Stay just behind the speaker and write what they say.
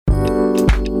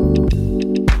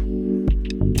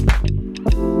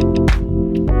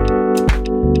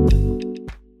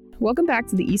Welcome back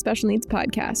to the eSpecial Needs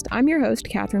podcast. I'm your host,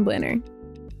 Katherine Blanner.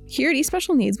 Here at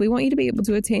eSpecial Needs, we want you to be able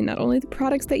to attain not only the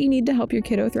products that you need to help your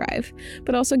kiddo thrive,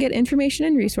 but also get information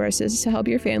and resources to help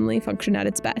your family function at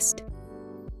its best.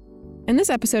 In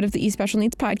this episode of the eSpecial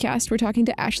Needs podcast, we're talking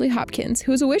to Ashley Hopkins,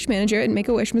 who is a Wish Manager at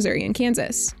Make-A-Wish Missouri in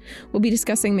Kansas. We'll be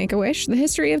discussing Make-A-Wish, the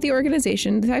history of the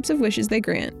organization, the types of wishes they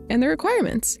grant, and the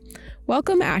requirements.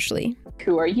 Welcome, Ashley.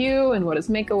 Who are you and what is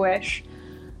Make-A-Wish?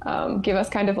 Give us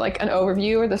kind of like an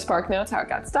overview or the spark notes, how it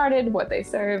got started, what they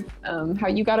serve, how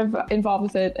you got involved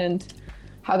with it, and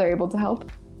how they're able to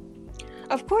help.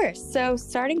 Of course. So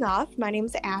starting off, my name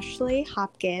is Ashley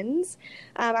Hopkins.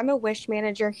 I'm a Wish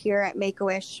Manager here at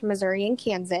Make-A-Wish Missouri in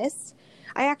Kansas.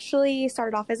 I actually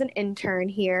started off as an intern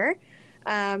here.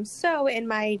 So in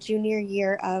my junior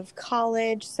year of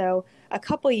college, so a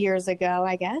couple years ago,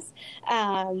 I guess,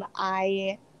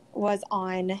 I was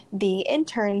on the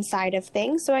intern side of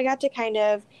things. So I got to kind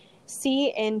of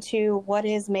see into what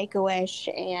is Make-A-Wish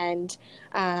and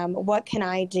what can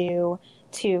I do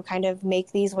to kind of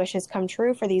make these wishes come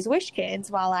true for these wish kids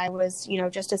while I was,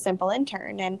 just a simple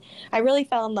intern. And I really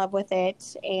fell in love with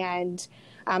it. And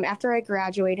after I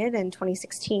graduated in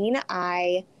 2016,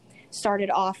 I started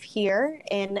off here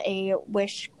in a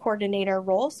wish coordinator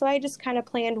role. So I just kind of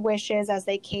planned wishes as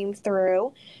they came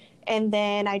through. And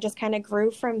then I just kind of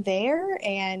grew from there.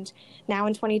 And now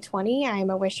in 2020, I'm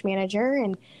a Wish Manager.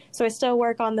 And so I still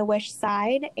work on the Wish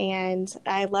side, and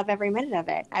I love every minute of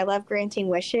it. I love granting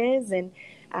wishes and,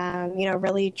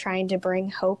 really trying to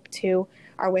bring hope to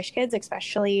our Wish kids,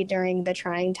 especially during the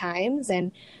trying times.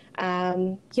 And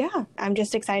I'm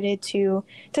just excited to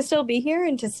still be here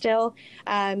and to still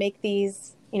make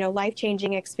these,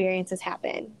 life-changing experiences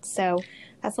happen. So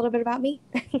that's a little bit about me.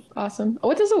 Awesome.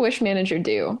 What does a Wish Manager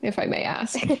do, if I may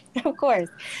ask? Of course.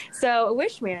 So a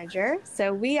Wish Manager,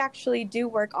 so we actually do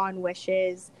work on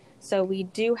wishes. So we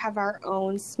do have our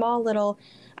own small little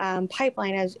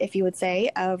pipeline, as if you would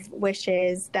say, of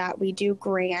wishes that we do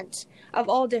grant of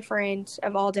all different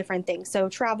things. So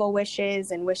travel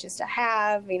wishes and wishes to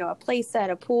have, a play set,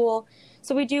 a pool.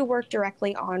 So we do work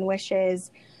directly on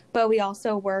wishes, but we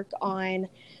also work on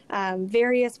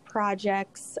various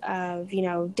projects of,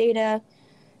 data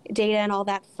and all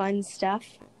that fun stuff.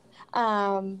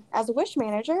 As a Wish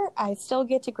Manager, I still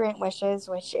get to grant wishes,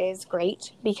 which is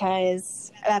great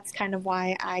because that's kind of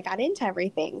why I got into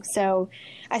everything. So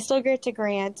I still get to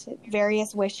grant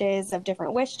various wishes of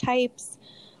different wish types.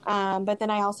 But then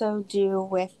I also do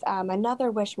with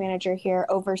another Wish Manager here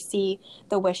oversee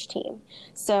the Wish team.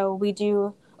 So we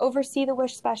do oversee the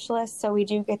Wish specialists. So we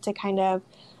do get to kind of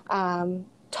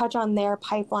touch on their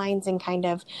pipelines and kind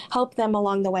of help them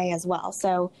along the way as well.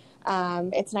 So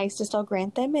it's nice to still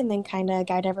grant them and then kind of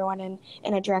guide everyone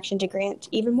in a direction to grant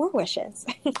even more wishes.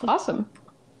 Awesome.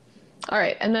 All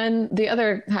right. And then the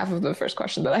other half of the first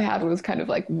question that I had was kind of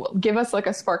like, give us like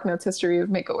a Spark Notes history of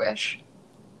Make-A-Wish.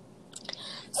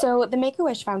 So the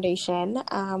Make-A-Wish Foundation,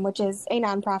 which is a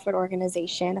nonprofit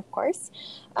organization, of course,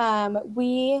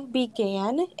 we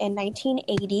began in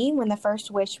 1980 when the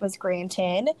first wish was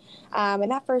granted.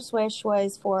 And that first wish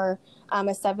was for a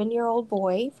 7-year-old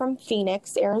boy from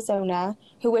Phoenix, Arizona,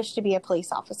 who wished to be a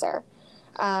police officer.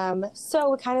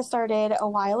 So it kind of started a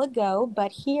while ago,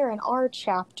 but here in our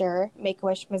chapter,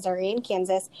 Make-A-Wish Missouri in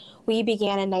Kansas, we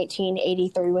began in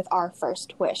 1983 with our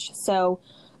first wish. So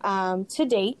to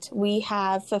date, we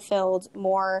have fulfilled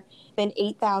more than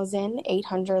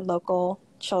 8,800 local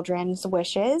children's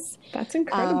wishes. That's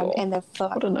incredible.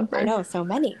 What a number. I know, so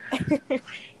many.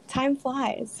 Time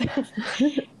flies.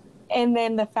 And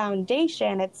then the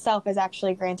foundation itself has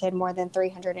actually granted more than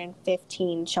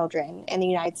 315 children in the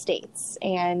United States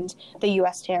and the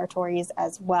U.S. territories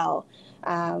as well.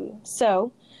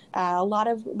 A lot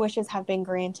of wishes have been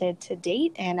granted to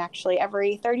date, and actually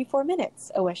every 34 minutes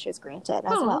a wish is granted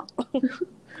as well.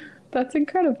 That's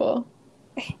incredible.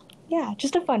 Yeah,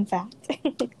 just a fun fact.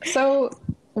 So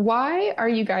why are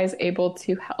you guys able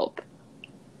to help?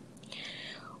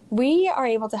 We are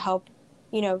able to help.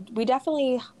 We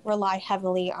definitely rely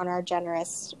heavily on our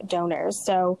generous donors.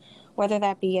 So whether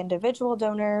that be individual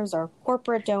donors or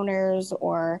corporate donors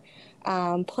or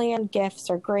planned gifts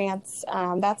or grants,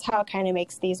 that's how it kind of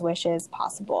makes these wishes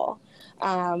possible.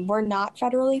 We're not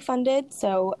federally funded,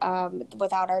 so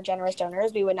without our generous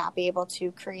donors, we would not be able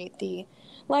to create the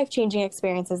life-changing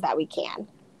experiences that we can.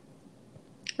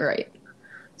 Right.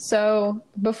 So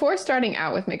before starting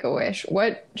out with Make-A-Wish,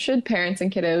 what should parents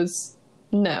and kiddos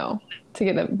know to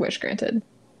get a wish granted?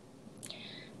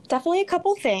 Definitely a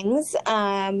couple things.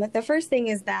 The first thing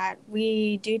is that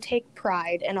we do take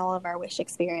pride in all of our wish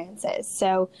experiences.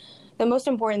 So the most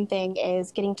important thing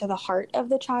is getting to the heart of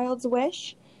the child's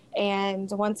wish. And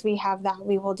once we have that,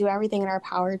 we will do everything in our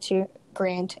power to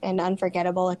grant an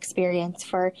unforgettable experience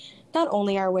for not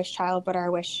only our wish child, but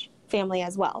our wish family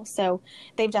as well. So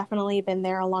they've definitely been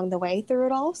there along the way through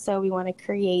it all. So we want to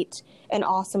create an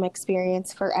awesome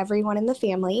experience for everyone in the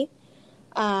family.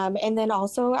 And then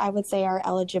also, I would say our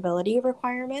eligibility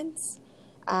requirements.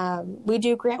 We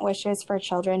do grant wishes for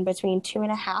children between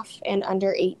 2.5 and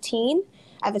under 18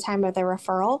 at the time of the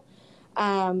referral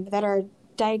that are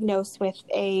diagnosed with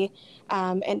an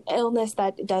illness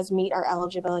that does meet our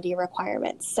eligibility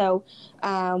requirements. So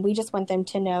we just want them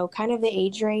to know kind of the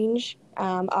age range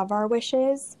of our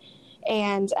wishes.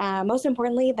 And most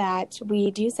importantly, that we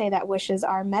do say that wishes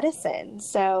are medicine.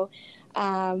 So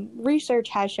research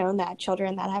has shown that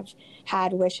children that have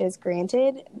had wishes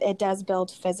granted, it does build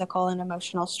physical and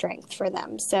emotional strength for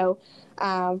them. So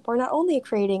we're not only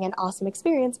creating an awesome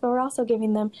experience, but we're also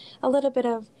giving them a little bit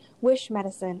of wish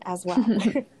medicine as well.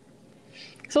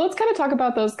 So let's kind of talk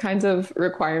about those kinds of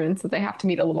requirements that they have to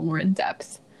meet a little more in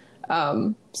depth.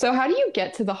 So how do you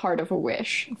get to the heart of a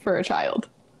wish for a child?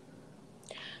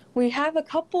 We have a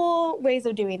couple ways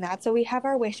of doing that. So we have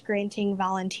our wish granting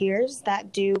volunteers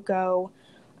that do go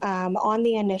on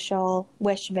the initial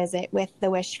wish visit with the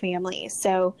wish family.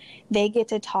 So they get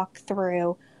to talk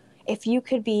through if you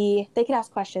could be, they could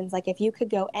ask questions like, if you could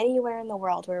go anywhere in the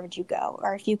world, where would you go?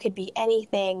 Or if you could be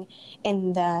anything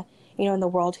in the, in the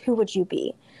world, who would you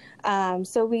be?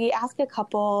 So we ask a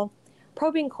couple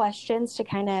probing questions to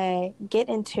kind of get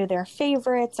into their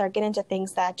favorites or get into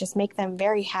things that just make them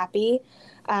very happy,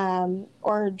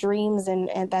 or dreams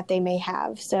and that they may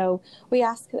have. So we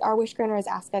ask, our wish granters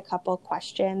ask a couple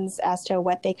questions as to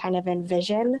what they kind of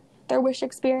envision their wish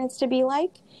experience to be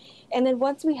like. And then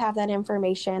once we have that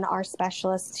information, our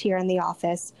specialists here in the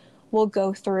office will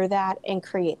go through that and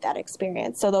create that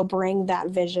experience. So they'll bring that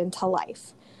vision to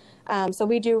life. So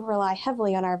we do rely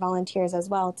heavily on our volunteers as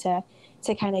well to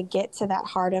kind of get to that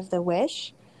heart of the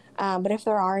wish. But if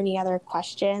there are any other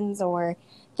questions or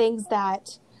things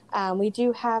that we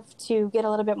do have to get a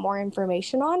little bit more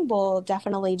information on, we'll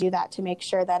definitely do that to make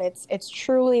sure that it's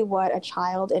truly what a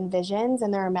child envisions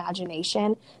in their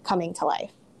imagination coming to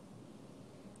life.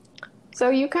 So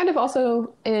you kind of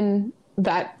also, in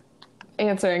that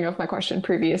answering of my question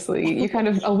previously, you kind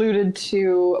of alluded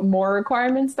to more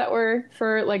requirements that were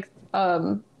for like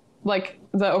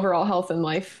the overall health and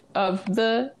life of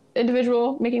the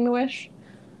individual making the wish.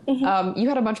 Mm-hmm. You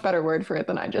had a much better word for it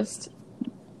than I just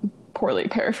poorly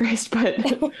paraphrased, but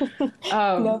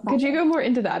could you go more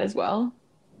into that as well?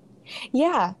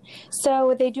 Yeah.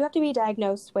 So they do have to be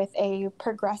diagnosed with a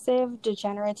progressive,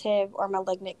 degenerative, or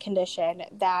malignant condition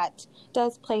that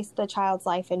does place the child's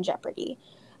life in jeopardy.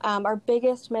 Our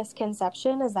biggest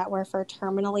misconception is that we're for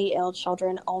terminally ill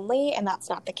children only, and that's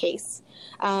not the case.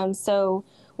 So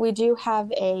we do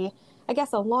have a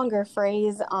longer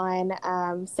phrase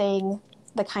on saying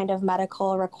the kind of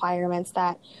medical requirements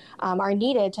that are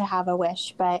needed to have a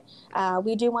wish. But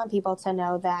we do want people to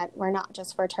know that we're not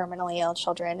just for terminally ill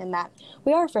children, and that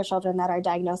we are for children that are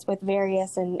diagnosed with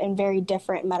various and very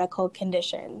different medical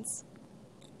conditions.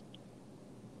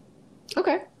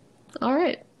 Okay. All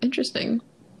right. Interesting.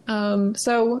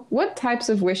 So what types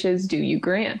of wishes do you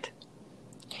grant?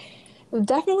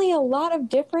 Definitely a lot of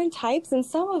different types, and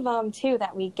some of them too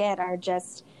that we get are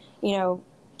just,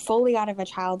 fully out of a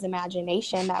child's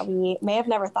imagination that we may have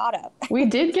never thought of. We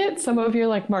did get some of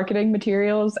your marketing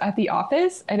materials at the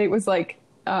office, and it was a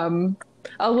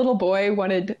little boy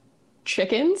wanted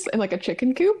chickens in a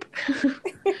chicken coop.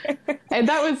 And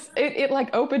that was it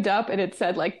opened up and it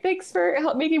said thanks for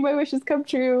making my wishes come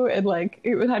true, and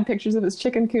it had pictures of his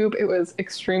chicken coop. It was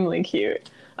extremely cute.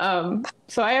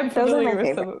 So I am familiar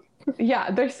with some.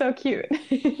 Yeah, they're so cute.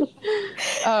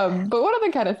 But what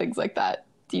other kind of things like that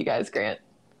do you guys grant?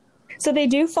 So they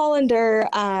do fall under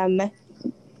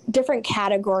different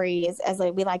categories, as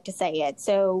we like to say it.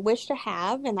 So wish to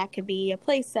have, and that could be a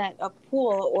playset, a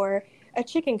pool, or a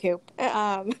chicken coop.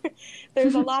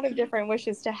 There's a lot of different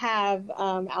wishes to have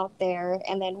out there.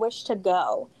 And then wish to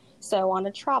go. So on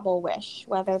a travel wish,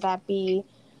 whether that be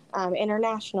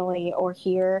internationally or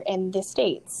here in the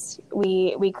States,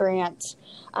 we grant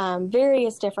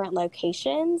various different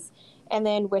locations. And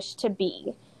then wish to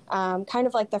be. Kind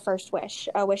of like the first wish,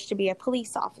 a wish to be a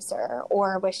police officer,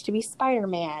 or a wish to be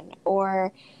Spider-Man,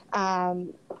 or,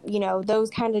 those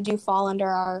kind of do fall under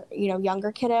our,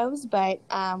 younger kiddos, but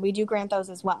we do grant those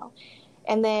as well.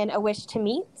 And then a wish to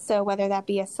meet, so whether that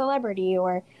be a celebrity,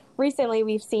 or recently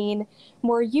we've seen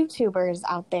more YouTubers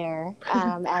out there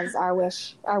as our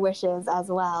wishes as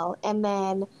well. And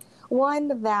then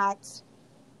one that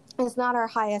is not our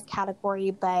highest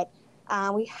category, but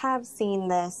we have seen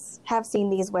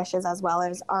these wishes as well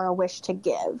as our wish to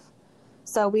give.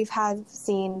 So we've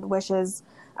seen wishes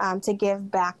to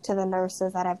give back to the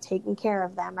nurses that have taken care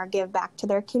of them or give back to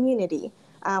their community.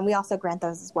 We also grant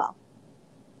those as well.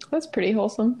 That's pretty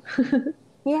wholesome.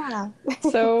 Yeah.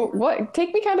 So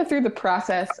take me kind of through the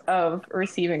process of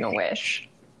receiving a wish.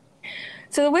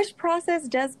 So the wish process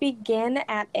does begin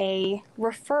at a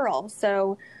referral.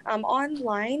 So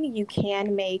online, you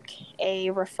can make a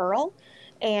referral.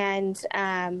 And,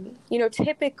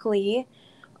 typically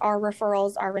our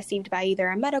referrals are received by either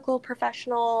a medical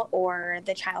professional or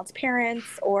the child's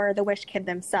parents or the wish kid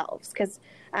themselves, because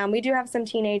we do have some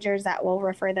teenagers that will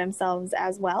refer themselves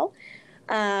as well.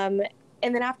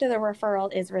 And then after the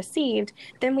referral is received,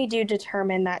 then we do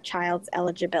determine that child's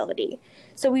eligibility.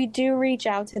 So we do reach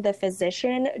out to the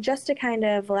physician just to kind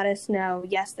of let us know,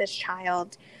 yes, this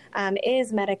child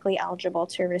is medically eligible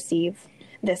to receive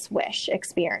this wish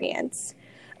experience.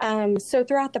 So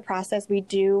throughout the process, we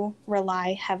do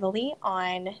rely heavily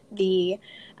on the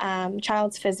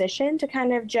child's physician to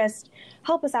kind of just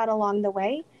help us out along the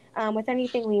way with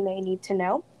anything we may need to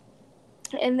know.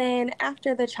 And then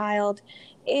after the child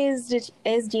is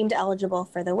deemed eligible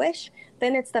for the wish,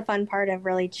 then it's the fun part of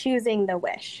really choosing the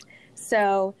wish.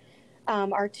 So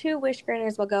our 2 wish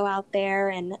granters will go out there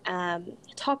and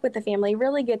talk with the family,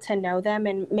 really get to know them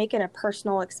and make it a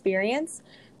personal experience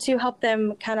to help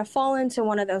them kind of fall into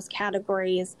one of those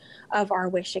categories of our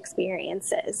wish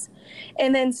experiences.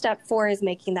 And then step 4 is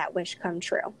making that wish come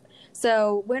true.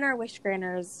 So when our wish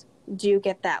granters do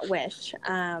get that wish,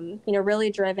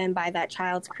 really driven by that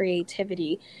child's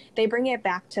creativity, they bring it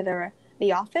back to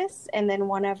the office, and then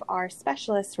one of our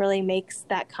specialists really makes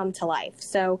that come to life.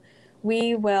 So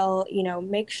we will,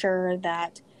 make sure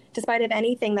that despite of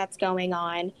anything that's going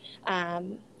on,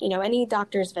 any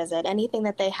doctor's visit, anything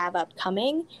that they have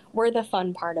upcoming, we're the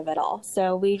fun part of it all.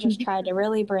 So we just try to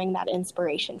really bring that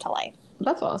inspiration to life.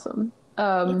 That's awesome.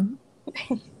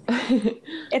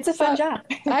 It's a fun job.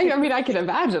 I mean, I can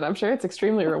imagine. I'm sure it's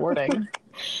extremely rewarding.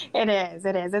 It is.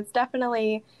 It's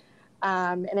definitely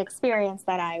an experience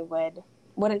that I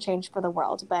wouldn't change for the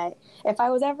world. But if I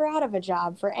was ever out of a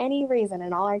job for any reason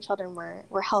and all our children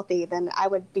were healthy, then I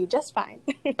would be just fine.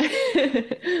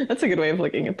 That's a good way of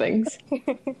looking at things.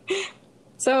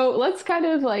 So let's kind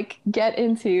of get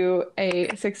into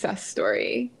a success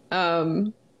story.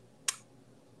 So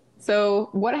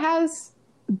what has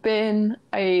been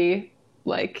a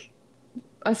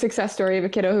success story of a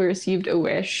kiddo who received a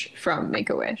wish from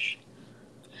Make-A-Wish?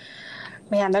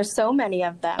 Man, there's so many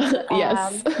of them.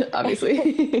 Yes,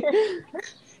 obviously.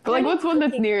 But what's one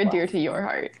that's near and dear to your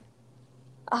heart?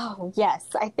 Oh, yes.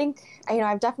 I think,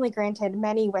 I've definitely granted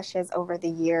many wishes over the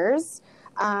years.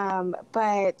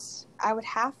 But I would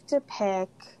have to pick,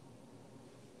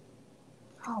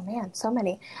 oh man, so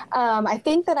many. I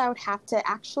think that I would have to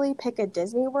actually pick a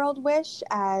Disney World wish.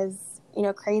 As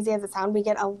crazy as it sounds, we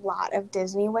get a lot of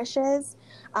Disney wishes.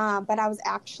 But I was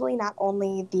actually not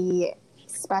only the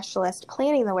specialist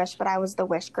planning the wish, but I was the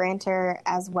wish granter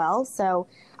as well. So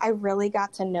I really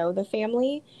got to know the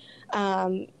family.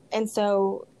 And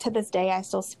so to this day, I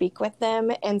still speak with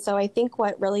them. And so I think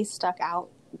what really stuck out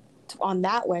on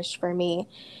that wish for me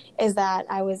is that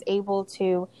I was able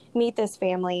to meet this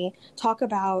family, talk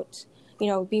about,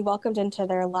 be welcomed into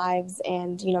their lives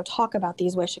and, talk about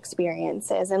these wish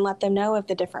experiences and let them know of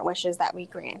the different wishes that we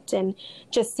grant. And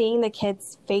just seeing the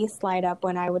kids' face light up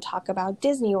when I would talk about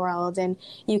Disney World and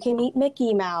you can meet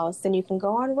Mickey Mouse and you can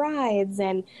go on rides,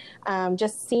 and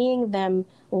just seeing them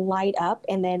light up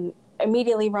and then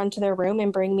immediately run to their room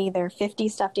and bring me their 50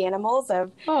 stuffed animals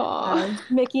of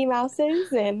Mickey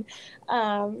Mouses, and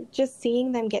just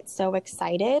seeing them get so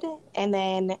excited and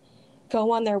then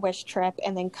go on their wish trip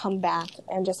and then come back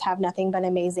and just have nothing but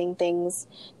amazing things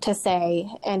to say.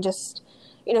 And just,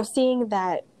 seeing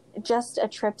that just a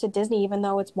trip to Disney, even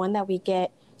though it's one that we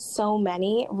get so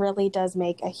many, really does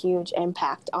make a huge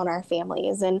impact on our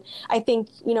families. And I think,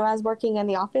 as working in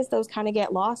the office, those kind of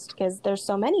get lost because there's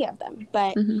so many of them.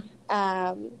 But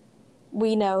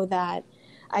we know that,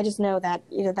 I just know that,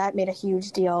 that made a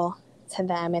huge deal to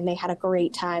them and they had a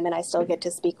great time, and I still get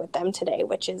to speak with them today,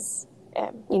 which is,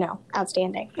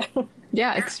 outstanding.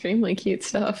 Yeah, extremely cute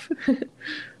stuff.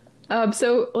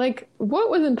 So what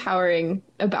was empowering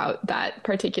about that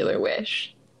particular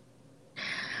wish?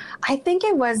 I think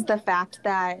it was the fact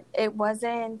that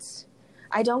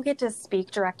I don't get to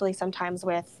speak directly sometimes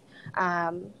with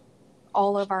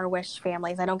all of our wish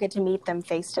families. I don't get to meet them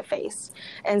face to face.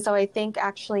 And so I think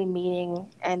actually meeting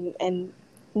and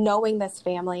knowing this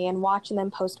family and watching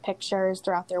them post pictures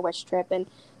throughout their wish trip and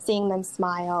seeing them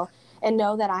smile and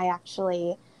know that I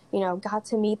actually got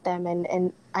to meet them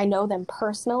and I know them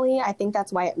personally. I think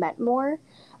that's why it meant more,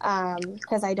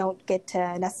 because I don't get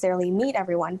to necessarily meet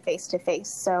everyone face to face.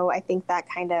 So I think that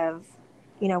kind of,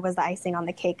 was the icing on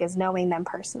the cake, is knowing them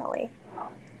personally.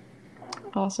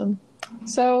 Awesome.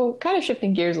 So kind of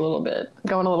shifting gears a little bit,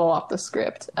 going a little off the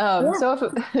script.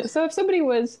 So if somebody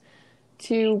was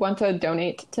to want to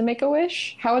donate to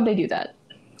Make-A-Wish, how would they do that?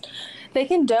 They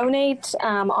can donate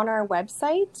on our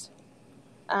website,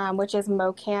 which is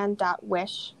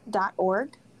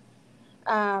mocan.wish.org.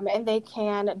 And they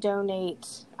can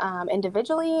donate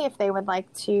individually. If they would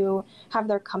like to have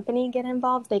their company get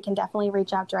involved, they can definitely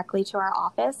reach out directly to our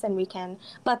office, and we can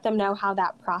let them know how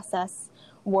that process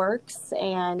works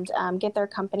and get their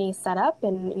company set up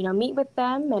and, meet with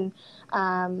them and,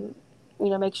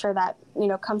 make sure that,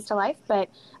 comes to life. But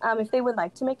if they would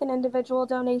like to make an individual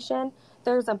donation,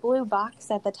 there's a blue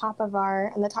box at the top of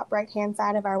on the top right-hand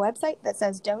side of our website that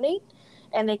says donate,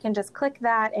 and they can just click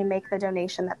that and make the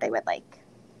donation that they would like.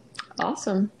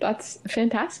 Awesome. That's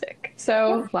fantastic.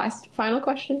 So final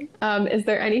question. Is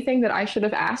there anything that I should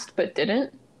have asked but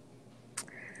didn't?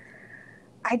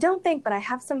 I don't think, but I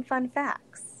have some fun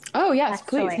facts. Oh, yes.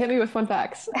 Actually. Please hit me with fun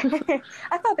facts.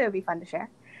 I thought they would be fun to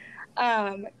share.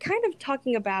 Kind of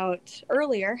talking about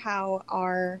earlier how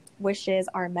our wishes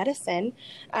are medicine,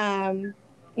 to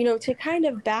kind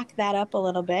of back that up a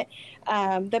little bit,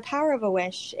 the power of a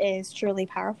wish is truly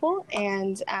powerful.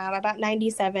 And about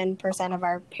 97% of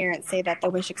our parents say that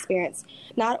the wish experience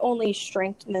not only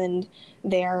strengthened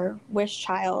their wish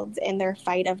child in their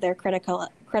fight of their critical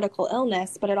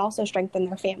illness, but it also strengthened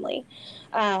their family.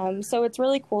 So it's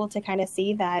really cool to kind of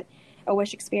see that a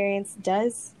wish experience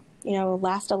does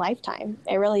last a lifetime.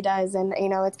 It really does. And,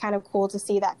 it's kind of cool to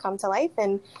see that come to life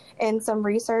and some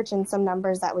research and some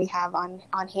numbers that we have on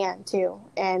hand too.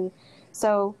 And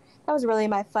so that was really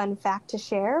my fun fact to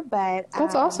share, but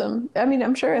that's awesome. I mean,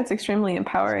 I'm sure it's extremely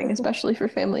empowering, especially for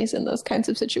families in those kinds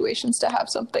of situations, to have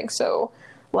something so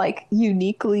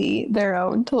uniquely their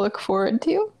own to look forward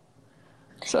to.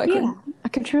 So I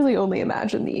can truly only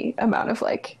imagine the amount of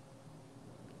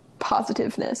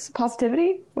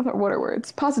positivity, what are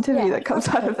words? Positivity that comes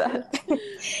out of that.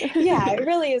 Yeah, it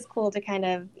really is cool to kind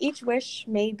of, each wish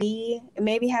we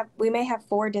may have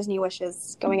 4 Disney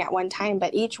wishes going at one time,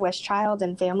 but each wish child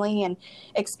and family and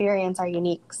experience are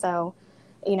unique. So,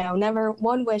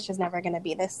 one wish is never going to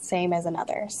be the same as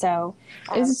another. So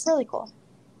it's really cool.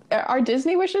 Are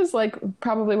Disney wishes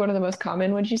probably one of the most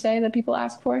common, would you say, that people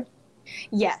ask for?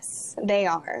 Yes, they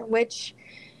are, which,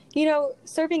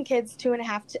 serving kids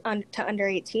 2.5 to under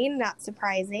 18, not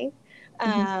surprising.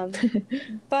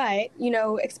 But,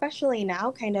 especially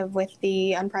now, kind of with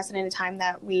the unprecedented time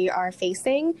that we are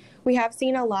facing, we have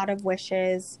seen a lot of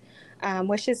wishes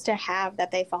to have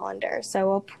that they fall under.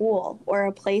 So a pool or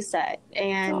a play set.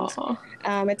 And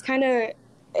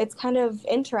it's kind of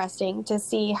interesting to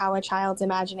see how a child's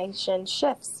imagination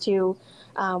shifts to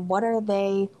what are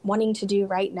they wanting to do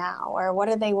right now, or what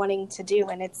are they wanting to do,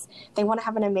 and they want to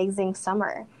have an amazing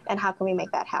summer, and how can we make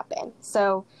that happen?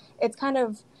 So it's kind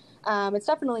of it's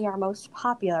definitely our most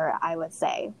popular, I would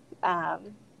say,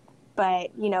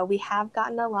 but we have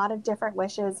gotten a lot of different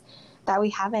wishes that we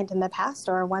haven't in the past,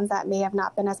 or ones that may have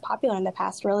not been as popular in the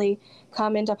past, really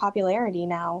come into popularity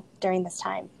now during this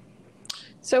time.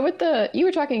 So you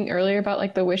were talking earlier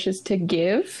about the wishes to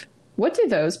give. What do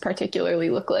those particularly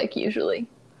look like usually,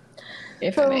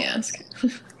 if I may ask?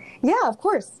 Yeah, of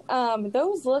course.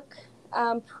 Those look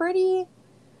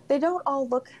they don't all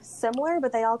look similar,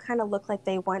 but they all kind of look like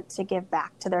they want to give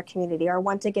back to their community, or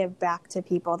want to give back to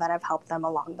people that have helped them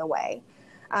along the way.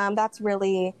 That's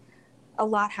really a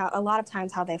lot of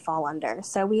times how they fall under.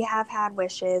 So we have had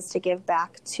wishes to give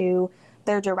back to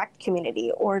their direct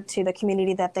community, or to the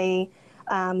community that they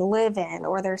live in,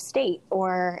 or their state,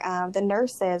 or the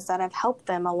nurses that have helped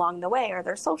them along the way, or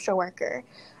their social worker.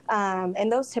 And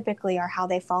those typically are how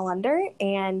they fall under.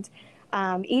 And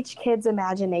each kid's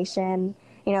imagination,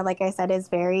 like I said, is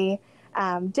very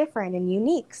different and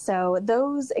unique. So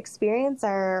those experiences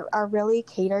are really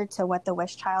catered to what the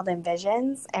wish child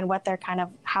envisions, and what they're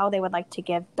how they would like to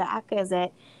give back. Is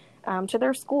it to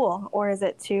their school, or is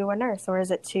it to a nurse, or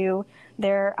is it to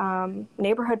their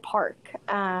neighborhood park?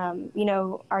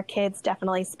 Our kids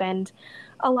definitely spend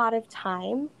a lot of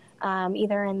time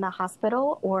either in the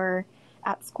hospital, or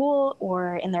at school,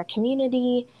 or in their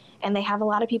community, and they have a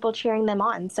lot of people cheering them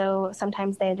on. So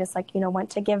sometimes they just want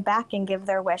to give back and give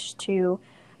their wish to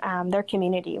their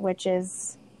community,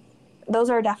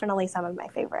 those are definitely some of my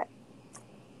favorite.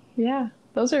 Yeah.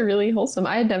 Those are really wholesome.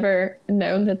 I had never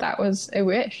known that was a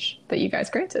wish that you guys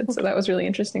granted. So that was really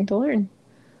interesting to learn.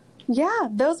 Yeah,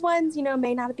 those ones,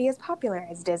 may not be as popular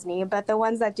as Disney, but the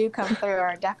ones that do come through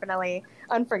are definitely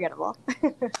unforgettable.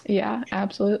 Yeah,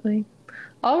 absolutely.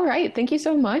 All right. Thank you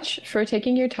so much for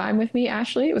taking your time with me,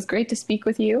 Ashley. It was great to speak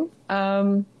with you.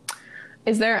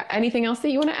 Is there anything else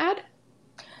that you want to add?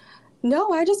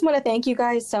 No, I just want to thank you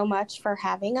guys so much for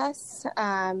having us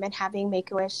and having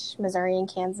Make-A-Wish Missouri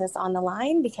and Kansas on the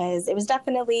line, because it was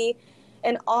definitely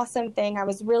an awesome thing. I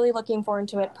was really looking forward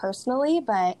to it personally,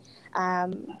 but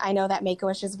I know that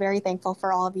Make-A-Wish is very thankful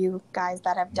for all of you guys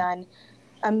that have done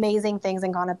amazing things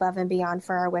and gone above and beyond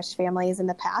for our Wish families in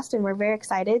the past. And we're very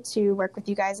excited to work with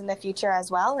you guys in the future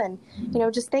as well. And,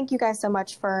 just thank you guys so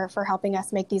much for helping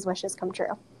us make these wishes come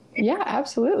true. Yeah,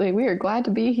 absolutely. We are glad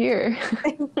to be here.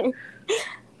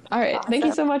 All right. Awesome. Thank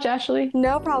you so much, Ashley.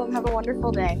 No problem. Have a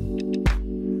wonderful day.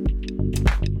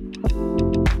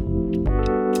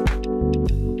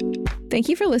 Thank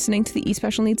you for listening to the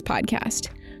eSpecial Needs podcast.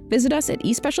 Visit us at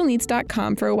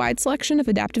especialneeds.com for a wide selection of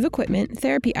adaptive equipment,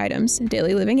 therapy items,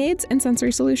 daily living aids, and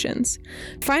sensory solutions.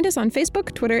 Find us on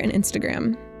Facebook, Twitter, and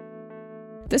Instagram.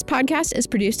 This podcast is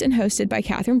produced and hosted by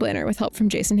Catherine Blanner with help from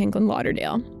Jason Hinklin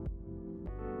Lauderdale.